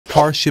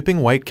Car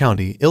Shipping White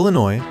County,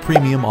 Illinois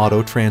Premium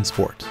Auto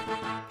Transport.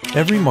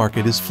 Every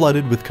market is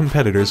flooded with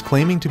competitors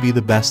claiming to be the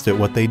best at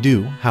what they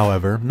do.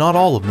 However, not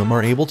all of them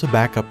are able to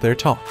back up their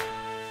talk.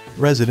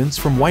 Residents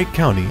from White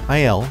County,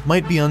 IL,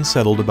 might be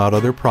unsettled about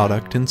other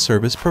product and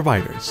service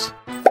providers.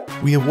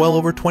 We have well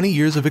over 20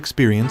 years of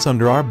experience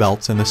under our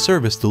belts and a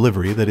service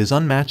delivery that is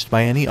unmatched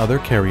by any other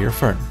carrier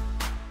firm.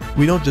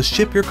 We don't just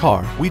ship your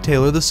car, we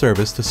tailor the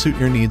service to suit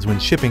your needs when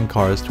shipping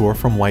cars to or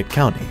from White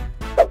County.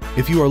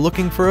 If you are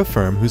looking for a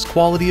firm whose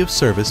quality of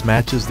service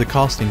matches the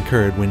cost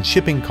incurred when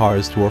shipping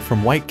cars to or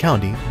from White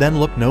County, then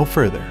look no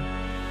further.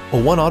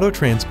 A-1 Auto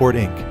Transport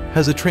Inc.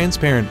 has a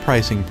transparent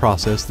pricing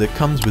process that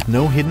comes with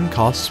no hidden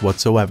costs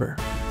whatsoever.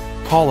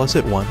 Call us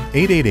at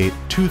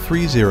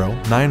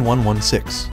 1-888-230-9116